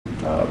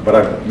But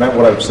I've meant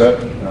what I've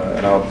said,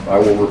 and I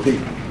will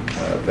repeat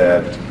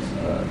that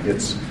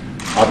it's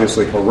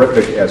obviously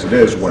horrific as it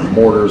is when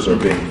mortars are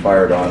being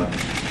fired on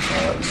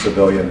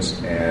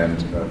civilians and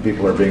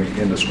people are being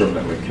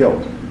indiscriminately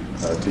killed.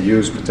 To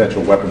use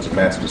potential weapons of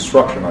mass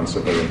destruction on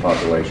civilian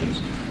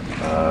populations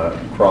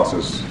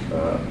crosses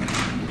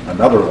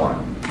another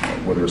line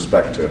with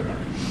respect to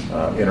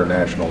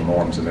international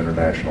norms and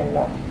international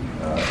law.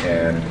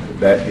 And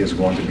that is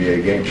going to be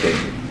a game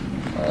changer.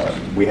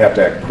 We have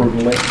to act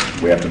prudently.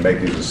 We have to make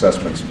these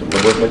assessments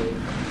deliberately.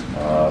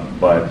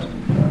 But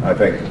I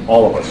think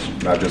all of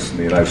us, not just in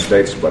the United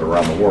States, but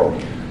around the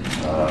world,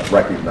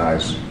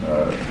 recognize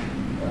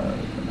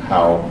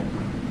how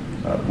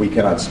we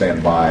cannot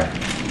stand by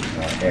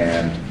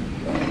and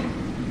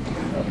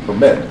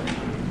permit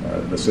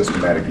the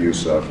systematic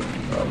use of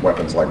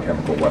weapons like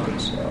chemical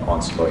weapons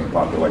on civilian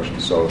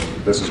populations. So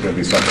this is going to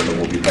be something that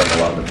we'll be paying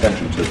a lot of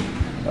attention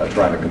to,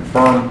 trying to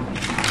confirm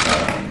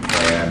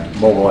and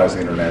mobilize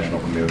the international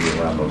community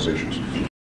around those issues.